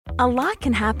A lot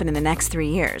can happen in the next 3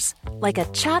 years. Like a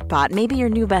chatbot may be your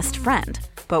new best friend.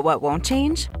 But what won't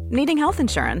change? Needing health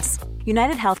insurance.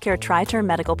 United Healthcare Tri-Term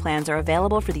Medical Plans are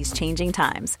available for these changing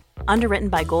times. Underwritten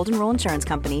by Golden Rule Insurance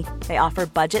Company, they offer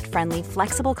budget-friendly,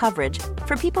 flexible coverage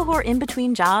for people who are in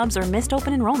between jobs or missed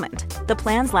open enrollment. The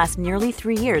plans last nearly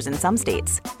 3 years in some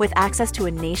states, with access to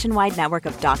a nationwide network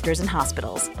of doctors and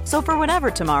hospitals. So for whatever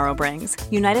tomorrow brings,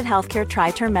 United Healthcare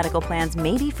Tri-Term Medical Plans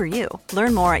may be for you.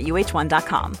 Learn more at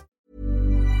uh1.com.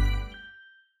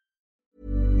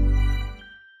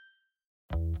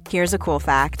 Here's a cool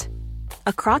fact.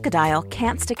 A crocodile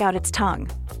can't stick out its tongue.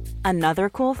 Another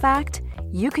cool fact,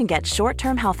 you can get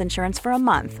short-term health insurance for a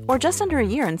month or just under a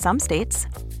year in some states.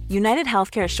 United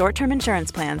Healthcare short-term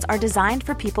insurance plans are designed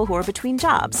for people who are between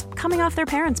jobs, coming off their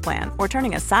parents' plan, or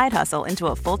turning a side hustle into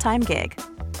a full-time gig.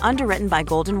 Underwritten by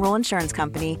Golden Rule Insurance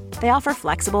Company, they offer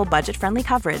flexible, budget-friendly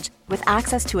coverage with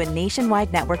access to a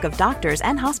nationwide network of doctors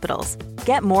and hospitals.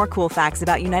 Get more cool facts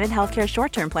about United Healthcare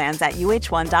short-term plans at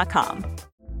uh1.com.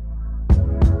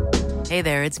 Hey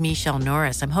there, it's Michelle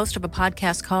Norris. I'm host of a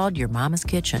podcast called Your Mama's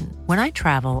Kitchen. When I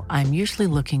travel, I'm usually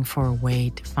looking for a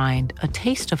way to find a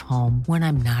taste of home when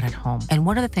I'm not at home. And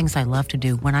one of the things I love to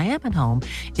do when I am at home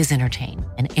is entertain.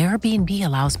 And Airbnb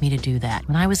allows me to do that.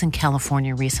 When I was in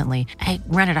California recently, I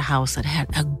rented a house that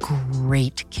had a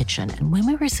great kitchen. And when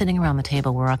we were sitting around the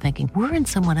table, we're all thinking, we're in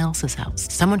someone else's house.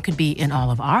 Someone could be in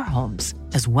all of our homes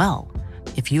as well.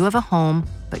 If you have a home,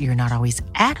 but you're not always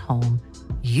at home,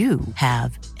 you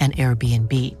have an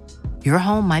Airbnb. Your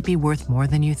home might be worth more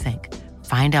than you think.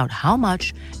 Find out how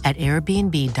much at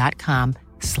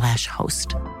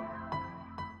airbnb.com/host.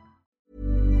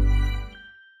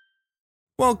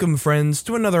 Welcome, friends,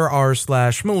 to another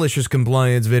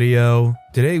rSlash_malicious_compliance video.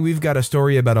 Today we've got a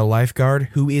story about a lifeguard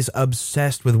who is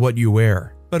obsessed with what you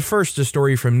wear. But first, a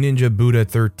story from Ninja Buddha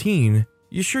 13.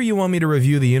 You sure you want me to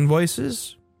review the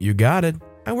invoices? You got it.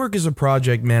 I work as a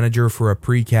project manager for a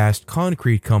precast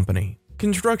concrete company.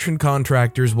 Construction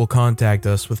contractors will contact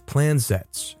us with plan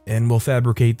sets, and we'll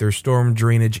fabricate their storm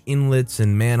drainage inlets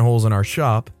and manholes in our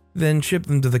shop, then ship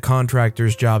them to the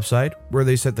contractor's job site, where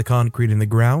they set the concrete in the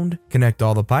ground, connect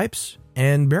all the pipes,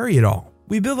 and bury it all.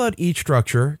 We build out each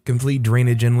structure, complete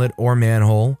drainage inlet or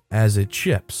manhole, as it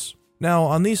ships. Now,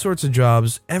 on these sorts of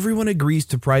jobs, everyone agrees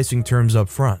to pricing terms up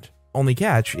front. Only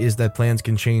catch is that plans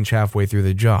can change halfway through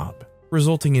the job,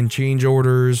 resulting in change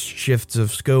orders, shifts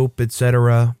of scope,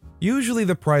 etc. Usually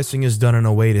the pricing is done in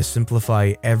a way to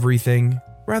simplify everything.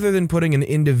 Rather than putting an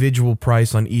individual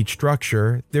price on each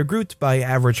structure, they're grouped by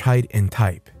average height and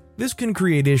type. This can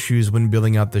create issues when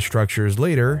billing out the structures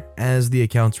later, as the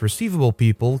accounts receivable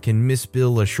people can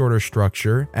misbill a shorter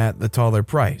structure at the taller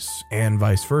price, and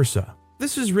vice versa.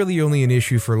 This is really only an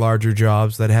issue for larger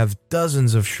jobs that have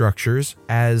dozens of structures,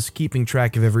 as keeping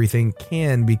track of everything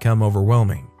can become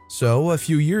overwhelming. So, a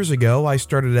few years ago, I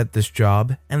started at this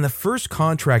job, and the first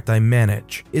contract I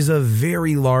manage is a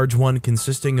very large one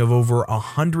consisting of over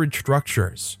 100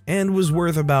 structures, and was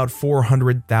worth about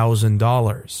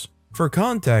 $400,000. For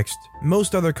context,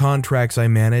 most other contracts I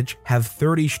manage have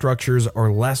 30 structures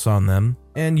or less on them,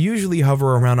 and usually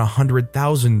hover around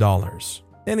 $100,000.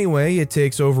 Anyway, it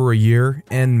takes over a year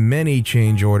and many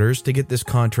change orders to get this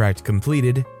contract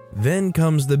completed. Then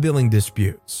comes the billing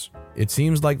disputes. It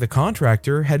seems like the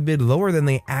contractor had bid lower than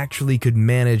they actually could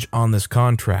manage on this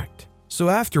contract. So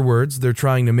afterwards, they're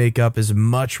trying to make up as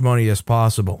much money as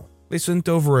possible. They sent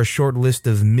over a short list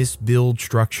of misbilled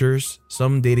structures,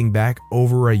 some dating back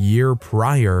over a year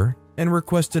prior, and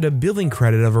requested a billing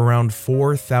credit of around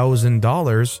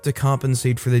 $4,000 to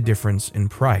compensate for the difference in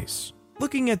price.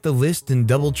 Looking at the list and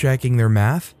double-checking their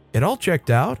math, it all checked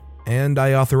out, and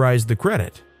I authorized the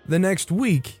credit. The next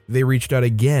week, they reached out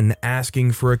again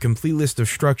asking for a complete list of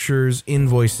structures,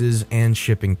 invoices, and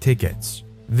shipping tickets.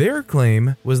 Their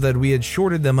claim was that we had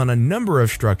shorted them on a number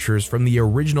of structures from the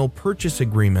original purchase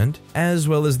agreement, as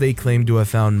well as they claimed to have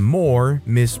found more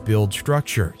misbilled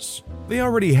structures. They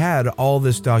already had all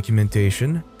this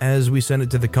documentation, as we sent it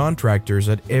to the contractors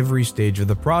at every stage of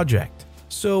the project,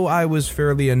 so I was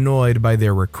fairly annoyed by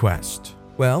their request.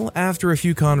 Well, after a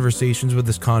few conversations with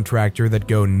this contractor that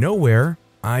go nowhere,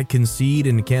 I concede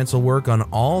and cancel work on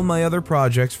all my other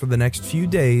projects for the next few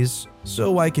days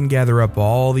so I can gather up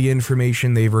all the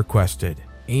information they've requested.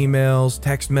 Emails,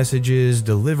 text messages,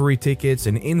 delivery tickets,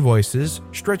 and invoices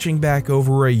stretching back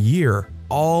over a year,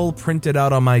 all printed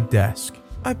out on my desk.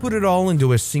 I put it all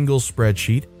into a single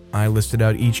spreadsheet. I listed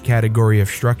out each category of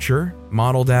structure,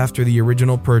 modeled after the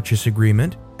original purchase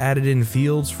agreement, added in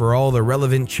fields for all the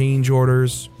relevant change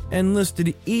orders, and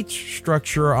listed each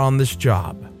structure on this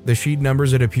job, the sheet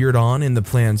numbers it appeared on in the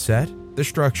plan set, the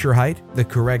structure height, the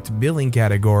correct billing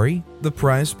category, the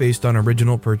price based on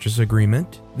original purchase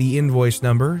agreement, the invoice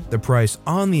number, the price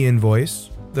on the invoice,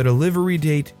 the delivery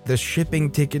date, the shipping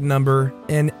ticket number,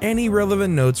 and any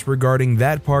relevant notes regarding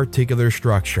that particular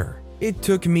structure. It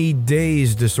took me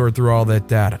days to sort through all that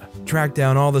data, track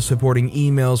down all the supporting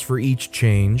emails for each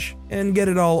change, and get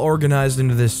it all organized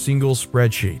into this single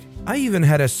spreadsheet. I even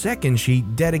had a second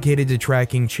sheet dedicated to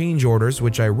tracking change orders,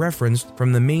 which I referenced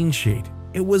from the main sheet.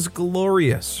 It was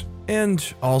glorious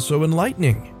and also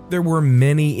enlightening. There were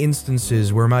many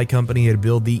instances where my company had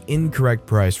billed the incorrect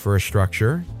price for a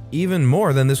structure, even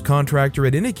more than this contractor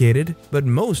had indicated, but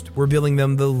most were billing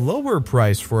them the lower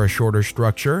price for a shorter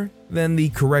structure than the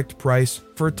correct price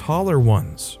for taller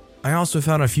ones. I also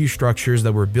found a few structures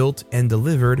that were built and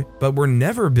delivered but were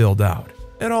never billed out.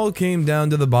 It all came down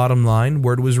to the bottom line,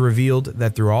 where it was revealed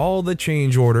that through all the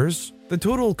change orders, the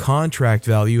total contract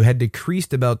value had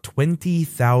decreased about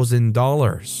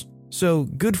 $20,000. So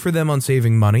good for them on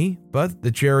saving money, but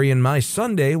the cherry in my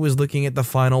sundae was looking at the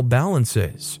final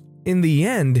balances. In the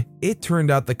end, it turned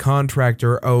out the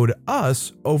contractor owed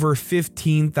us over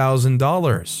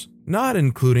 $15,000, not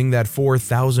including that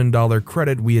 $4,000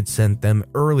 credit we had sent them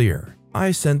earlier.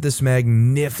 I sent this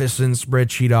magnificent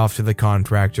spreadsheet off to the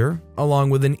contractor, along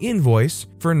with an invoice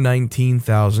for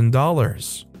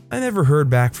 $19,000. I never heard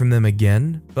back from them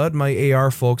again, but my AR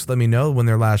folks let me know when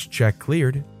their last check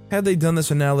cleared. Had they done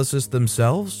this analysis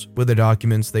themselves, with the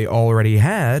documents they already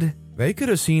had, they could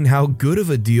have seen how good of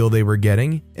a deal they were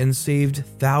getting and saved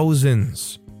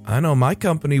thousands. I know my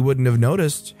company wouldn't have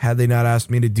noticed had they not asked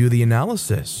me to do the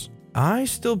analysis. I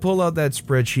still pull out that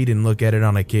spreadsheet and look at it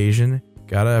on occasion.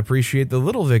 Gotta appreciate the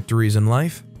little victories in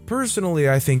life. Personally,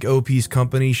 I think OP's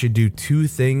company should do two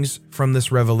things from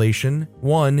this revelation.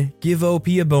 1, give OP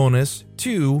a bonus.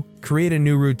 2, create a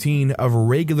new routine of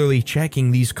regularly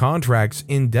checking these contracts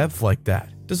in depth like that.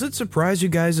 Does it surprise you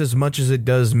guys as much as it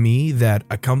does me that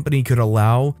a company could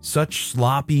allow such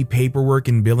sloppy paperwork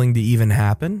and billing to even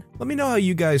happen? Let me know how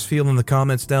you guys feel in the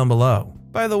comments down below.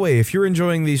 By the way, if you're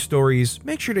enjoying these stories,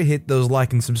 make sure to hit those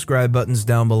like and subscribe buttons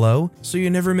down below so you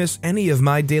never miss any of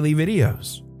my daily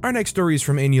videos. Our next story is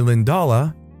from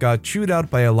Inulindala, got chewed out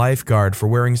by a lifeguard for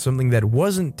wearing something that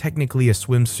wasn't technically a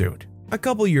swimsuit. A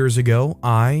couple years ago,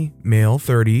 I, male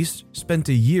 30s, spent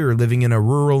a year living in a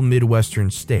rural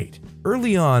Midwestern state.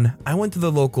 Early on, I went to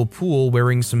the local pool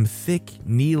wearing some thick,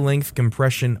 knee-length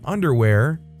compression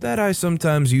underwear that I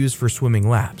sometimes use for swimming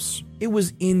laps. It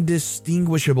was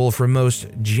indistinguishable from most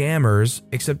jammers,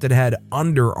 except it had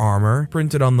Under Armour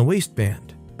printed on the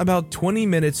waistband. About 20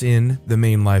 minutes in, the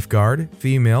main lifeguard,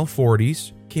 female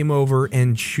 40s, came over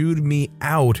and chewed me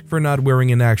out for not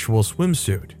wearing an actual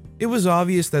swimsuit. It was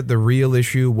obvious that the real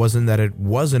issue wasn't that it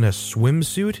wasn't a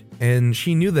swimsuit, and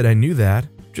she knew that I knew that.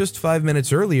 Just 5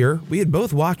 minutes earlier, we had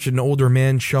both watched an older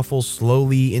man shuffle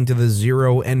slowly into the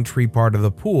zero entry part of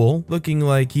the pool, looking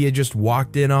like he had just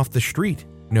walked in off the street.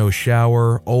 No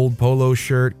shower, old polo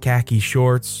shirt, khaki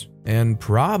shorts, and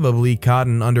probably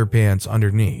cotton underpants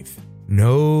underneath.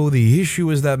 No, the issue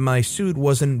was that my suit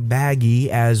wasn't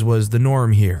baggy as was the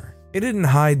norm here. It didn't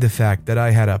hide the fact that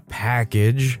I had a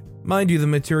package. Mind you, the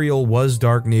material was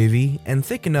dark navy and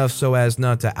thick enough so as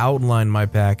not to outline my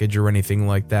package or anything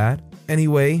like that.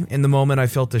 Anyway, in the moment I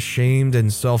felt ashamed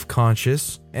and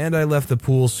self-conscious, and I left the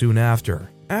pool soon after.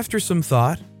 After some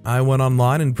thought, I went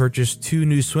online and purchased 2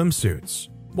 new swimsuits.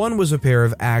 One was a pair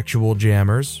of actual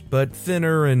jammers, but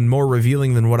thinner and more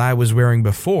revealing than what I was wearing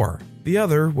before. The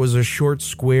other was a short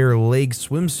square leg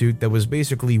swimsuit that was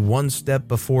basically one step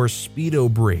before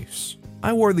Speedo briefs.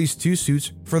 I wore these 2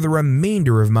 suits for the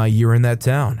remainder of my year in that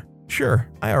town. Sure,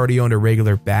 I already owned a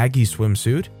regular baggy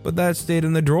swimsuit, but that stayed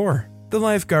in the drawer. The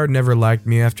lifeguard never liked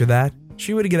me after that.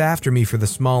 She would get after me for the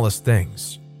smallest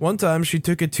things. One time she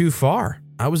took it too far.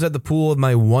 I was at the pool with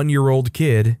my 1-year-old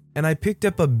kid, and I picked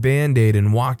up a Band-Aid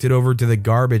and walked it over to the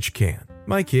garbage can.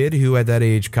 My kid, who at that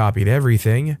age copied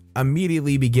everything,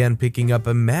 immediately began picking up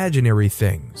imaginary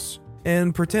things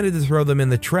and pretended to throw them in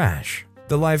the trash.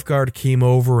 The lifeguard came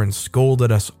over and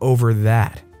scolded us over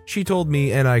that. She told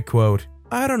me, and I quote,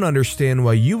 "I don't understand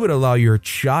why you would allow your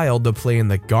child to play in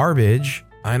the garbage.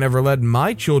 I never let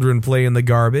my children play in the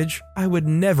garbage. I would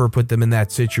never put them in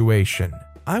that situation."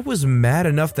 I was mad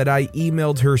enough that I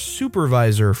emailed her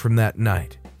supervisor from that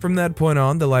night. From that point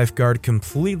on, the lifeguard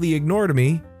completely ignored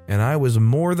me, and I was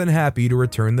more than happy to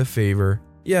return the favor.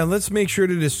 Yeah, let's make sure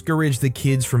to discourage the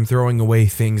kids from throwing away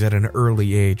things at an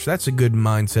early age. That's a good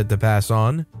mindset to pass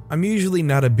on. I'm usually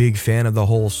not a big fan of the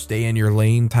whole stay in your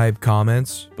lane type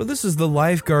comments, but this is the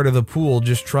lifeguard of the pool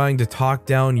just trying to talk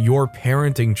down your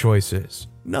parenting choices.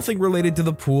 Nothing related to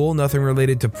the pool, nothing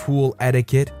related to pool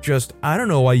etiquette, just, I don't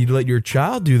know why you'd let your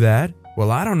child do that.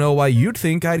 Well, I don't know why you'd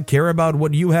think I'd care about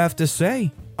what you have to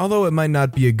say. Although it might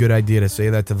not be a good idea to say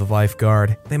that to the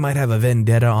lifeguard. They might have a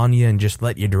vendetta on you and just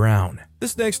let you drown.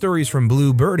 This next story is from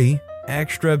Blue Birdie,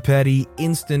 Extra Petty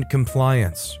Instant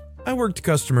Compliance. I worked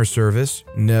customer service,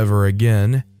 never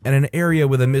again, and an area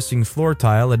with a missing floor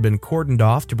tile had been cordoned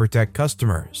off to protect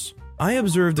customers. I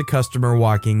observed a customer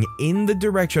walking in the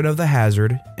direction of the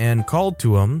hazard and called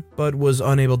to him, but was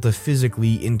unable to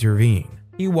physically intervene.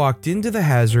 He walked into the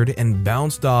hazard and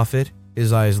bounced off it.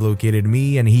 His eyes located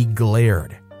me and he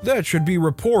glared. "That should be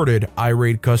reported,"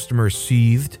 irate customer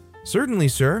seethed. "Certainly,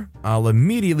 sir. I'll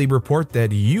immediately report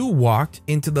that you walked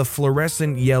into the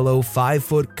fluorescent yellow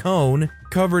 5-foot cone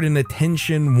covered in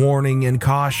attention, warning, and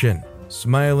caution."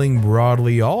 Smiling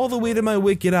broadly all the way to my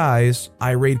wicked eyes,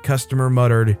 irate customer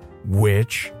muttered,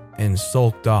 "Which?" and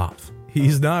sulked off.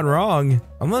 He's not wrong.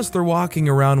 Unless they're walking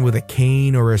around with a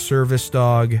cane or a service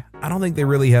dog, I don't think they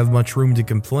really have much room to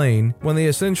complain when they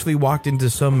essentially walked into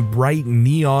some bright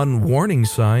neon warning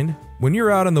sign. When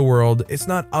you're out in the world, it's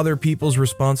not other people's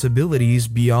responsibilities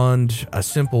beyond a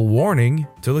simple warning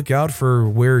to look out for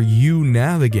where you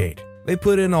navigate. They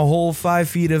put in a whole 5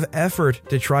 feet of effort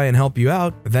to try and help you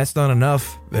out. If that's not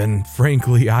enough, then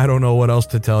frankly, I don't know what else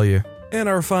to tell you. And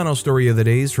our final story of the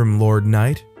day is from Lord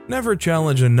Knight. Never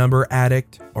challenge a number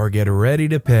addict or get ready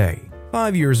to pay.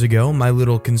 5 years ago, my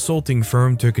little consulting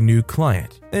firm took a new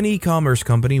client, an e-commerce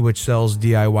company which sells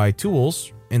DIY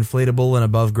tools, inflatable and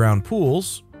above ground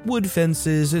pools, wood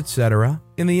fences, etc.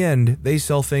 In the end, they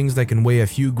sell things that can weigh a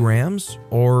few grams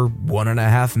or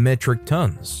 1.5 metric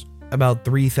tons, about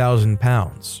 3,000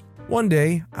 pounds. One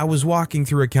day, I was walking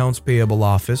through accounts payable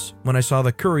office when I saw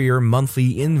the courier monthly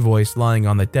invoice lying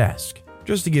on the desk.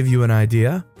 Just to give you an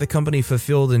idea, the company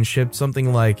fulfilled and shipped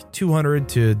something like 200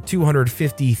 to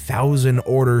 250,000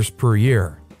 orders per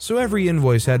year. So every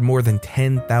invoice had more than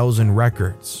 10,000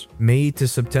 records. May to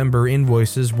September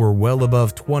invoices were well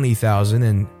above 20,000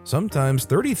 and sometimes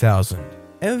 30,000.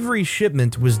 Every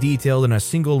shipment was detailed in a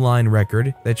single line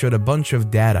record that showed a bunch of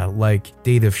data like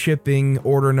date of shipping,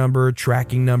 order number,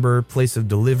 tracking number, place of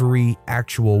delivery,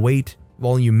 actual weight,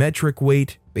 volumetric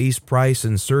weight, base price,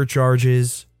 and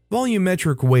surcharges.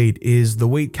 Volumetric weight is the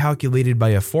weight calculated by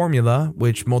a formula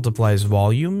which multiplies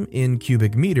volume in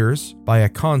cubic meters by a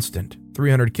constant,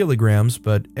 300 kilograms,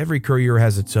 but every courier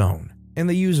has its own. And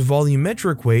they use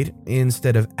volumetric weight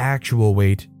instead of actual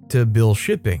weight to bill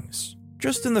shippings.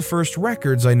 Just in the first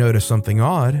records, I noticed something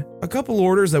odd. A couple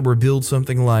orders that were billed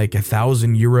something like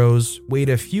 1,000 euros weighed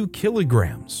a few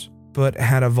kilograms, but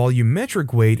had a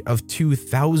volumetric weight of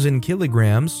 2,000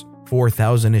 kilograms,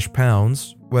 4,000-ish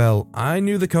pounds. Well, I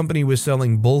knew the company was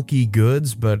selling bulky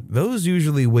goods, but those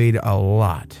usually weighed a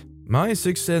lot. My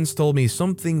sixth sense told me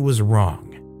something was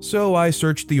wrong. So I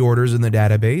searched the orders in the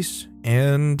database,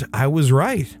 and I was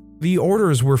right. The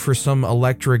orders were for some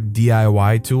electric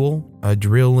DIY tool, a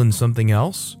drill, and something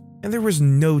else, and there was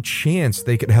no chance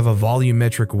they could have a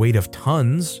volumetric weight of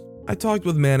tons. I talked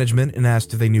with management and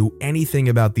asked if they knew anything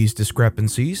about these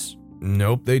discrepancies.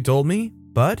 Nope, they told me.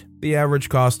 But the average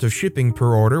cost of shipping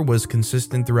per order was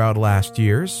consistent throughout last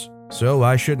year's, so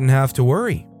I shouldn't have to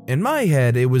worry. In my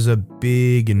head, it was a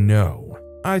big no.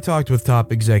 I talked with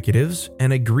top executives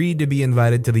and agreed to be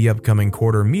invited to the upcoming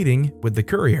quarter meeting with the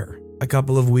courier. A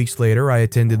couple of weeks later, I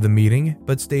attended the meeting,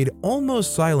 but stayed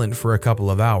almost silent for a couple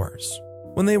of hours.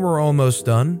 When they were almost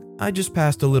done, I just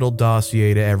passed a little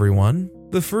dossier to everyone.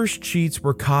 The first sheets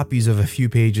were copies of a few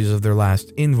pages of their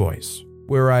last invoice,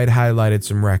 where I'd highlighted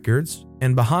some records,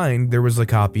 and behind there was a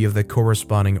copy of the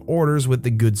corresponding orders with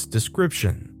the goods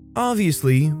description.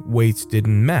 Obviously, weights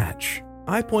didn't match.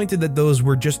 I pointed that those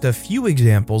were just a few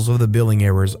examples of the billing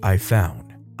errors I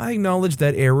found. I acknowledged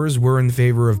that errors were in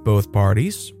favor of both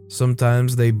parties.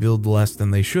 Sometimes they billed less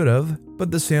than they should have,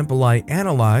 but the sample I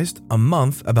analyzed, a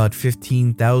month about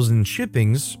 15,000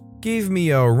 shippings, gave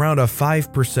me around a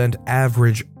 5%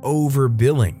 average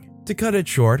overbilling. To cut it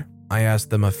short, I asked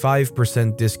them a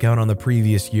 5% discount on the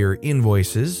previous year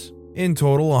invoices, in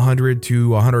total 100 to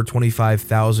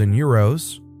 125,000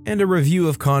 euros, and a review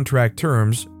of contract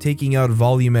terms taking out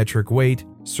volumetric weight,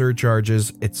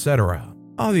 surcharges, etc.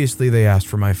 Obviously, they asked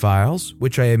for my files,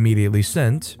 which I immediately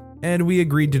sent, and we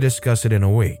agreed to discuss it in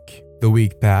a week. The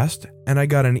week passed, and I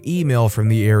got an email from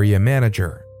the area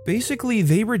manager. Basically,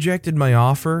 they rejected my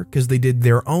offer because they did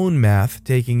their own math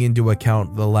taking into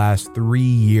account the last 3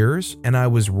 years, and I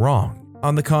was wrong.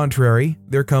 On the contrary,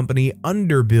 their company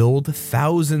underbilled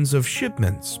thousands of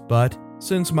shipments, but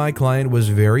since my client was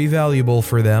very valuable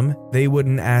for them, they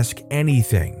wouldn't ask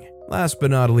anything. Last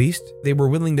but not least, they were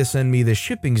willing to send me the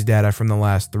shippings data from the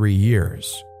last 3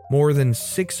 years. More than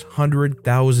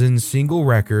 600,000 single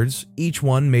records, each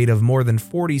one made of more than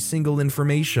 40 single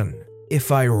information. If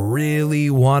I really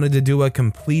wanted to do a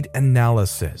complete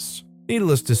analysis.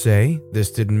 Needless to say,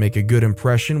 this didn't make a good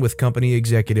impression with company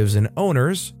executives and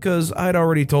owners, cause I'd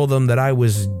already told them that I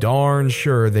was darn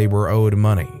sure they were owed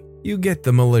money. You get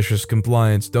the malicious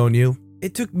compliance, don't you?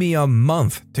 It took me a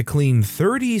month to clean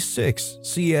 36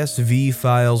 CSV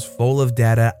files full of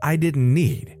data I didn't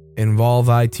need, involve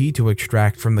IT to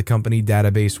extract from the company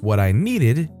database what I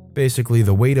needed, basically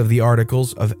the weight of the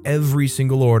articles of every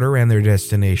single order and their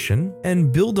destination,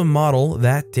 and build a model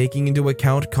that, taking into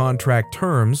account contract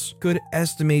terms, could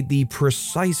estimate the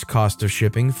precise cost of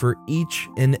shipping for each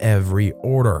and every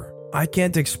order. I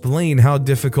can't explain how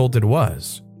difficult it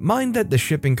was. Mind that the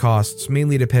shipping costs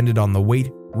mainly depended on the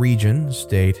weight, region,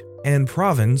 state, and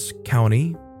province,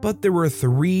 county, but there were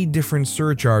 3 different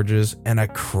surcharges and a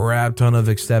crap ton of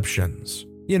exceptions.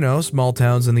 You know, small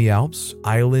towns in the Alps,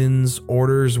 islands,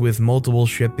 orders with multiple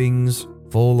shippings,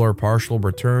 full or partial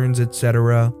returns,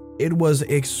 etc. It was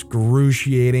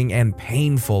excruciating and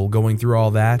painful going through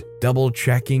all that, double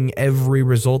checking every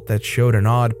result that showed an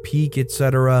odd peak,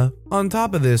 etc. On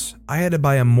top of this, I had to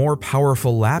buy a more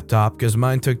powerful laptop because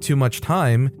mine took too much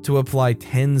time to apply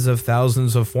tens of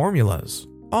thousands of formulas.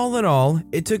 All in all,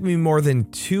 it took me more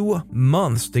than 2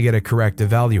 months to get a correct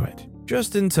evaluate,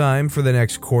 just in time for the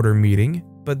next quarter meeting.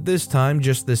 But this time,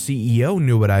 just the CEO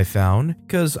knew what I found,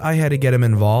 cause I had to get him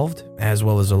involved, as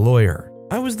well as a lawyer.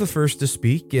 I was the first to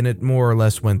speak, and it more or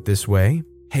less went this way.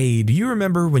 Hey, do you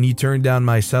remember when you turned down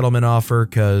my settlement offer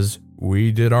cause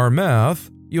we did our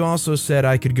math? You also said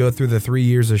I could go through the 3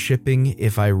 years of shipping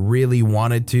if I really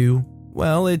wanted to.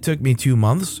 Well, it took me 2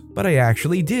 months, but I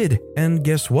actually did, and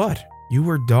guess what? You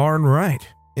were darn right.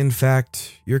 In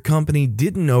fact, your company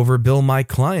didn't overbill my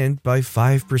client by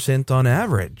 5% on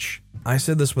average. I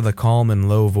said this with a calm and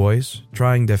low voice,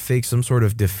 trying to fake some sort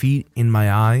of defeat in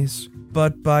my eyes,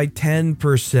 but by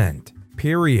 10%,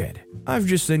 period. I've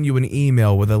just sent you an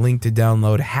email with a link to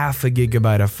download half a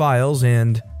gigabyte of files,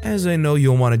 and as I know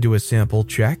you'll want to do a sample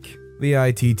check, the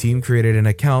IT team created an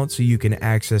account so you can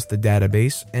access the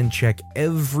database and check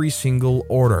every single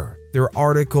order, their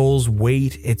articles,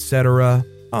 weight, etc.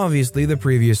 Obviously, the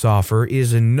previous offer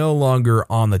is no longer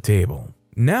on the table.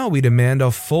 Now we demand a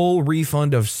full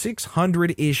refund of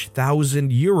 600-ish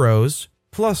thousand euros,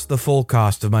 plus the full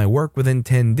cost of my work within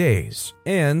 10 days.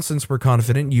 And since we're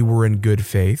confident you were in good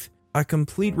faith, a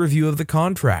complete review of the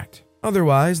contract.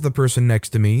 Otherwise, the person next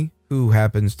to me, who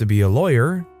happens to be a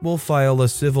lawyer, will file a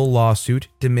civil lawsuit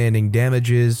demanding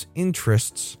damages,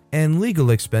 interests, and legal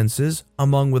expenses,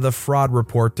 along with a fraud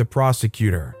report to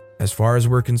prosecutor. As far as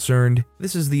we're concerned,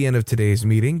 this is the end of today's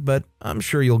meeting, but I'm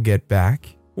sure you'll get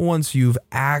back once you've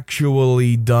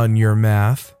actually done your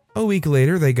math. A week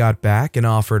later, they got back and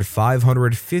offered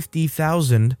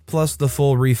 $550,000 plus the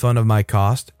full refund of my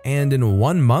cost, and in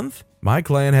 1 month, my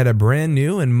client had a brand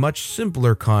new and much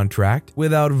simpler contract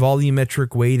without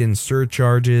volumetric weight and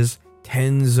surcharges,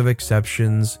 tens of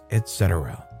exceptions,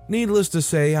 etc. Needless to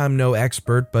say, I'm no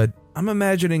expert, but I'm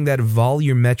imagining that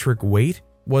volumetric weight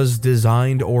was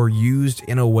designed or used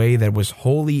in a way that was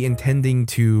wholly intending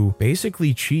to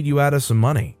basically cheat you out of some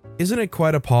money. Isn't it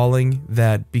quite appalling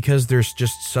that because there's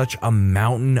just such a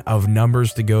mountain of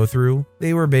numbers to go through,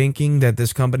 they were banking that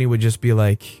this company would just be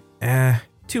like,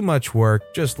 too much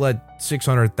work, just let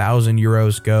 600,000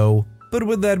 euros go. But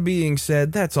with that being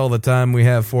said, that's all the time we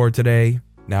have for today.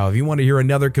 Now, if you want to hear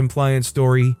another compliance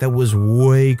story that was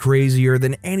way crazier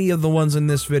than any of the ones in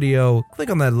this video,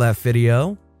 click on that left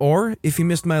video. Or if you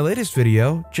missed my latest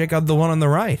video, check out the one on the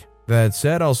right. That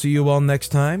said, I'll see you all next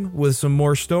time with some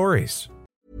more stories.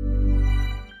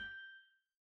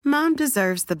 Mom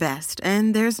deserves the best,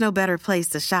 and there's no better place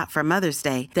to shop for Mother's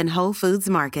Day than Whole Foods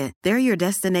Market. They're your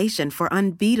destination for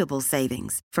unbeatable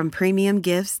savings, from premium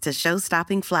gifts to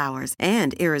show-stopping flowers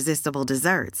and irresistible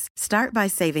desserts. Start by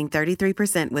saving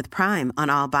 33% with Prime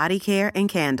on all body care and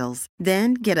candles.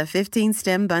 Then get a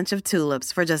 15-stem bunch of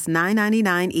tulips for just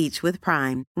 $9.99 each with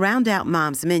Prime. Round out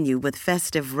Mom's menu with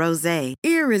festive rosé,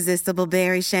 irresistible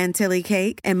berry chantilly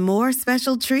cake, and more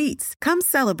special treats. Come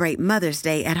celebrate Mother's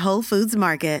Day at Whole Foods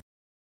Market.